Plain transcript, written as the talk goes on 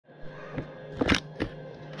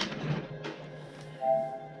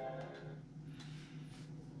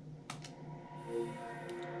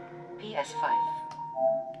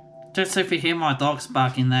PS5. Just if you hear my dogs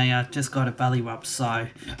barking, they just got a belly rub, so...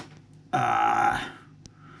 yeah.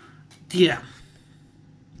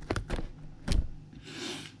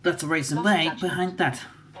 That's the reason behind that.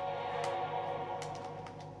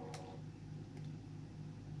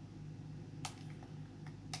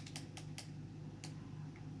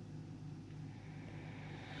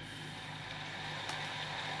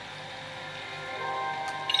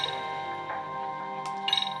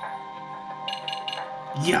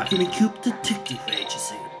 Yeah, give me Cube Detective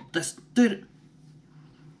Agency. Let's do it.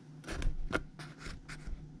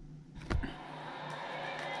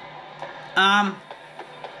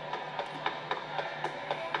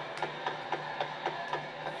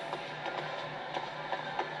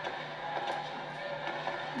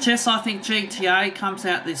 Chess, I think GTA comes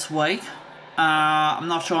out this week. I'm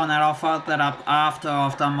not sure on that. I'll follow that up after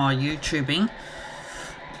I've done my YouTubing.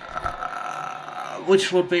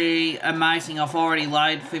 Which would be amazing. I've already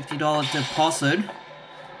laid $50 deposit.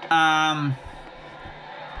 I'm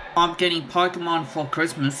getting Pokemon for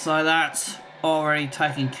Christmas, so that's already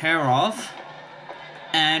taken care of.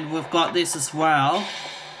 And we've got this as well.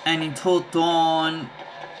 And Until Dawn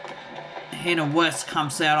Hidden West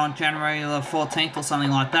comes out on January the 14th or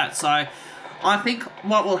something like that. So I think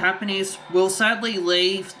what will happen is we'll sadly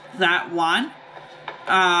leave that one.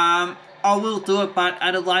 I will do it, but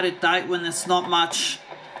at a later date when there's not much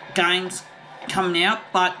games coming out.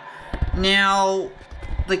 But now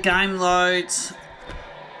the game loads,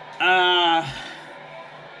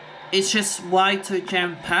 it's just way too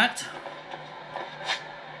jam-packed.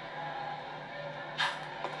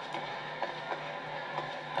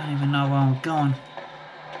 I don't even know where I'm going.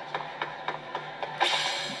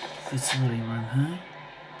 Facility room, huh?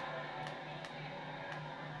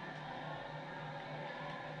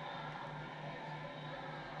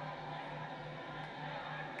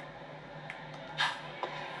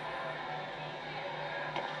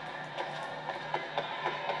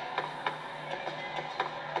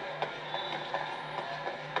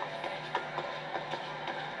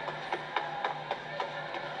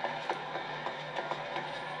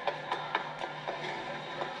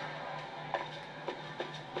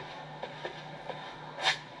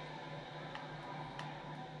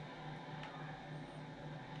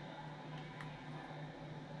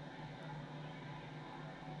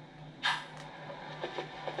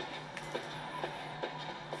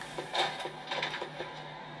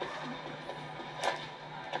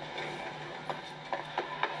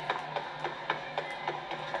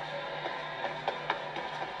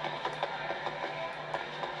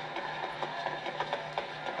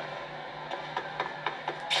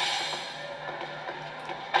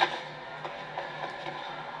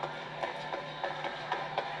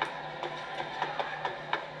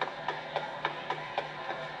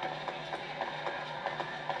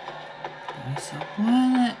 So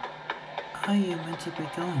where are you meant to be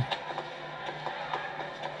going?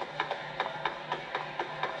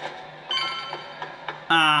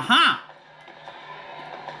 Aha!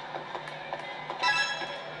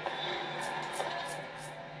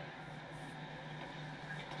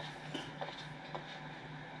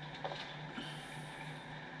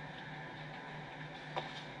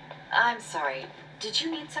 I'm sorry. Did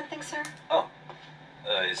you need something, sir? Oh,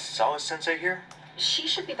 is Sawa-sensei here? She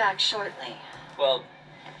should be back shortly. Well,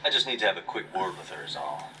 I just need to have a quick word with her is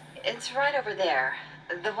all. It's right over there.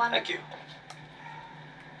 The one... Thank you.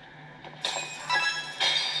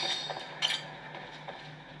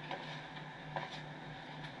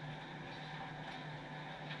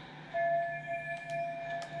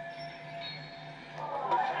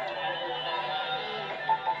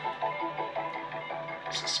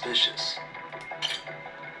 Suspicious.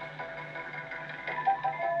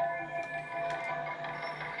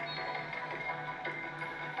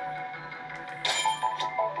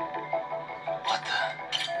 What the?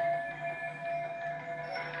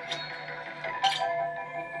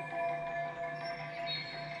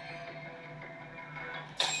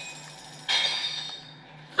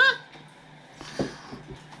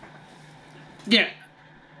 Yeah.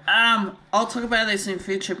 I'll talk about this in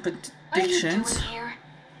future predictions. What are you doing here?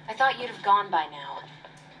 I thought you'd have gone by now.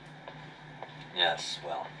 Yes,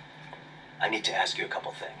 well, I need to ask you a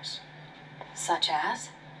couple things. Such as?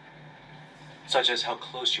 Such as how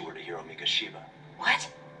close you were to Hiro Mikashiba. What?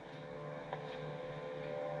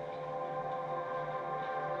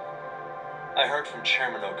 I heard from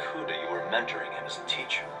Chairman Okuda you were mentoring him as a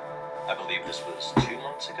teacher. I believe this was 2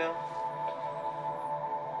 months ago?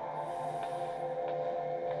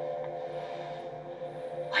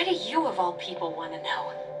 Why do you, of all people, want to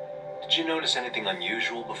know? Did you notice anything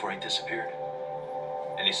unusual before he disappeared?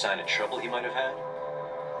 Any Any sign of trouble he might have had?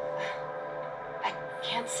 I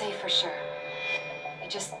can't say for sure. He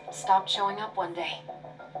just stopped showing up one day.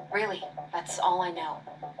 Really, that's all I know.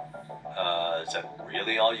 Is that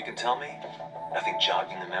really all you can tell me? Nothing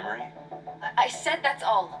jogging the memory? I said that's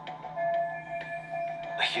all.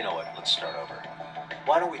 You know what, let's start over.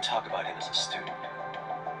 Why don't we talk about him as a student?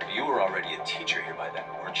 You were already a teacher here by then,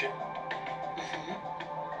 weren't you?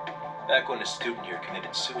 Back when a student here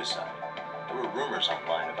committed suicide, there were rumors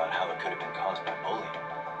online about how it could have been caused by bullying.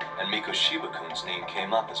 And Miko Shiba-kun's name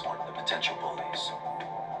came up as one of the potential bullies.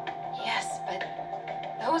 Yes, but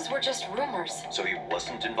those were just rumors. So he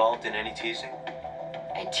wasn't involved in any teasing?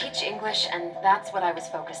 I teach English, and that's what I was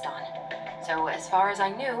focused on. So as far as I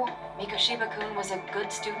knew, Miko Shiba-kun was a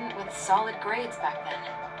good student with solid grades back then.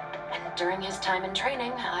 And during his time in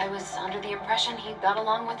training, I was under the impression he got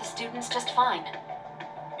along with the students just fine.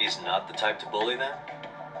 He's not the type to bully then?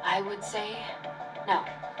 I would say no.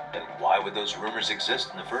 Then why would those rumors exist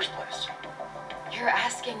in the first place? You're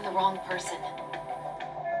asking the wrong person.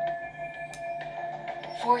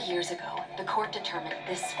 4 years ago, the court determined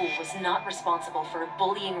this school was not responsible for a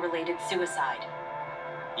bullying-related suicide.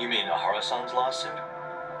 You mean Ahara-san's lawsuit?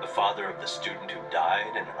 The father of the student who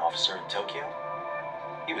died and an officer in Tokyo?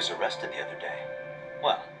 He was arrested the other day.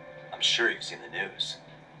 Well, I'm sure you've seen the news.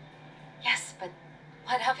 Yes, but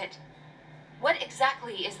what of it? What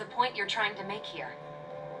exactly is the point you're trying to make here?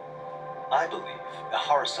 I believe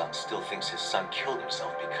Ahara-san still thinks his son killed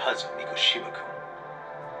himself because of Miko Shiba-kun.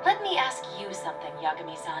 Let me ask you something,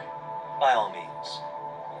 Yagami-san. By all means.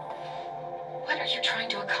 What are you trying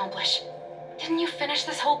to accomplish? Didn't you finish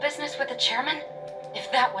this whole business with the chairman?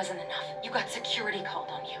 If that wasn't enough, you got security called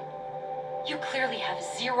on you. You clearly have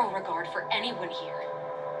zero regard for anyone here.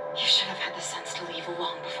 You should have had the sense to leave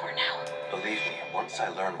long before now. Believe me, once I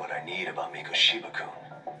learn what I need about Miko Shiba-kun,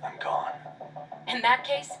 I'm gone. In that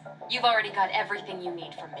case, you've already got everything you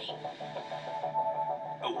need from me.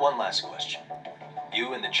 One last question.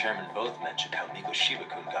 You and the chairman both mentioned how Miko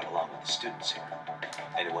Shiba-kun got along with the students here.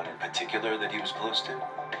 Anyone in particular that he was close to?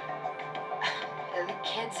 The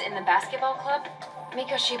kids in the basketball club?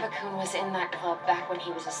 Miko Shiba-kun was in that club back when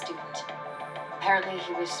he was a student. Apparently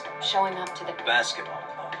he was showing up to the Basketball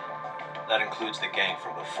club. That includes the gang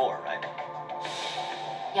from before, right?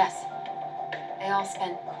 Yes. They all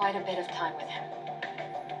spent quite a bit of time with him.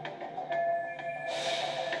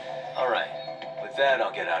 Alright. With that,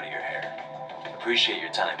 I'll get out of your hair. Appreciate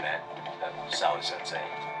your time, man. Sawa-sensei.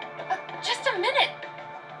 Just a minute!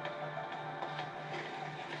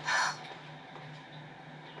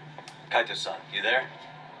 Kaito-san, you there?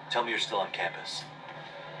 Tell me you're still on campus.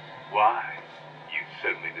 Why? You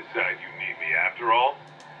suddenly decide you need me after all?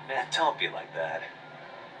 Man, don't be like that.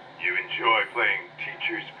 You enjoy playing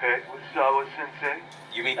teacher's pet with Sawa-sensei?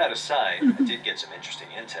 You mean that aside, I did get some interesting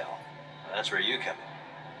intel. That's where you come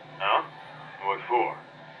in. Huh? What for?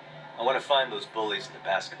 I want to find those bullies in the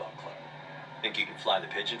basketball club. Think you can fly the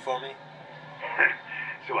pigeon for me?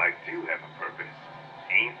 So I do have a purpose.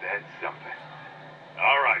 Ain't that something?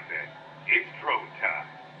 All right then. It's drone time.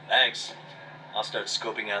 Thanks. I'll start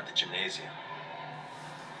scoping out the gymnasium.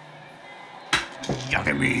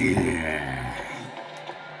 Yagami!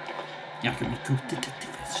 Yagami-kun Detective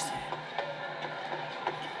Agency.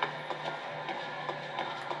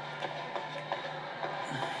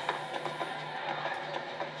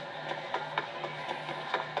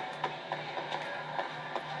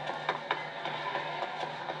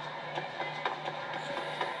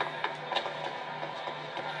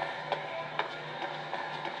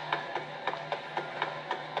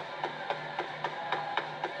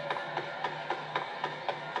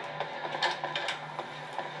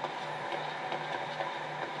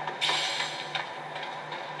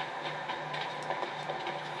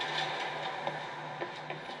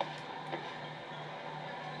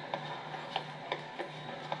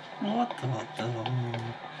 What the?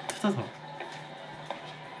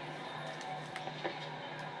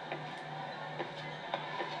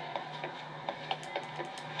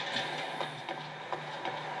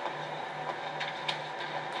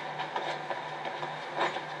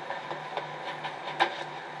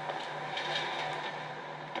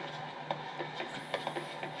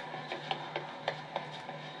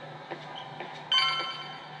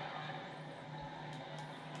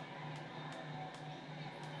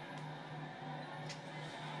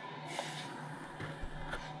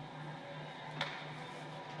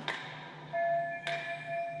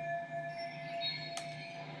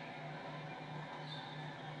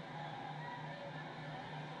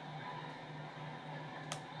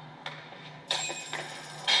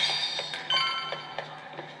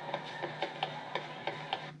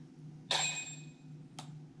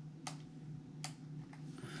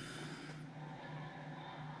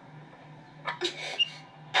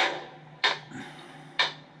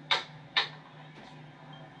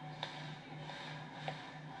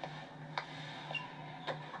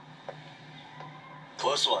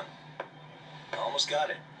 Close one. Almost got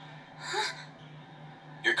it.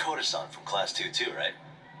 You're Koda-san from Class 2 too, right?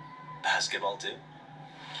 Basketball too?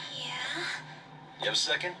 Yeah? You have a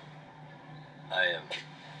second? I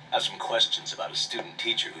have some questions about a student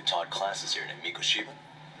teacher who taught classes here named Mikoshiba.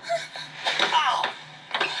 Ow!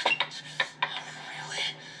 Really?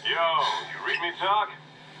 Yo, you read me talk?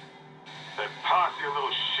 That posse of little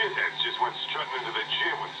shitheads just went strutting into the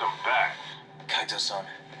gym with some bats. Kaito-san,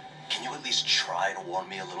 can you at least try to warn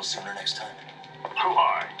me a little sooner next time?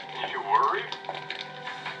 Why? You worried?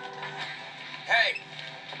 Hey!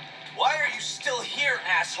 Why are you still here,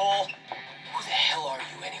 asshole? Who the hell are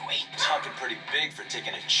you, anyway? Talking pretty big for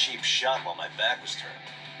taking a cheap shot while my back was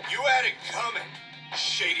turned. You had it coming,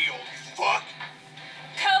 shady old fuck.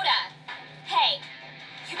 Coda! Hey,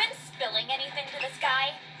 you been spilling anything to this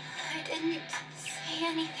guy? I didn't say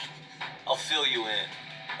anything. I'll fill you in.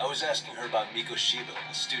 I was asking her about Mikoshiba,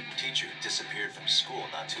 a student teacher who disappeared from school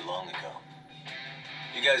not too long ago.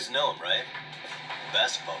 You guys know him, right? The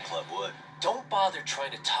basketball club would. Don't bother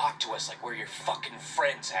trying to talk to us like we're your fucking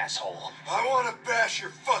friends, asshole. I want to bash your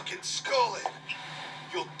fucking skull in.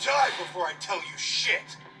 You'll die before I tell you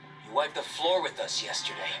shit. You wiped the floor with us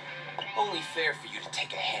yesterday. Only fair for you to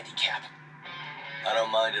take a handicap. I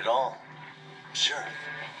don't mind at all. Sure.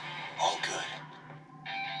 All good.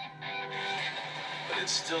 But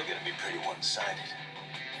it's still gonna be pretty one-sided.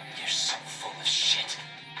 You're so full of shit.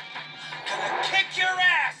 I'm gonna kick your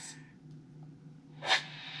ass!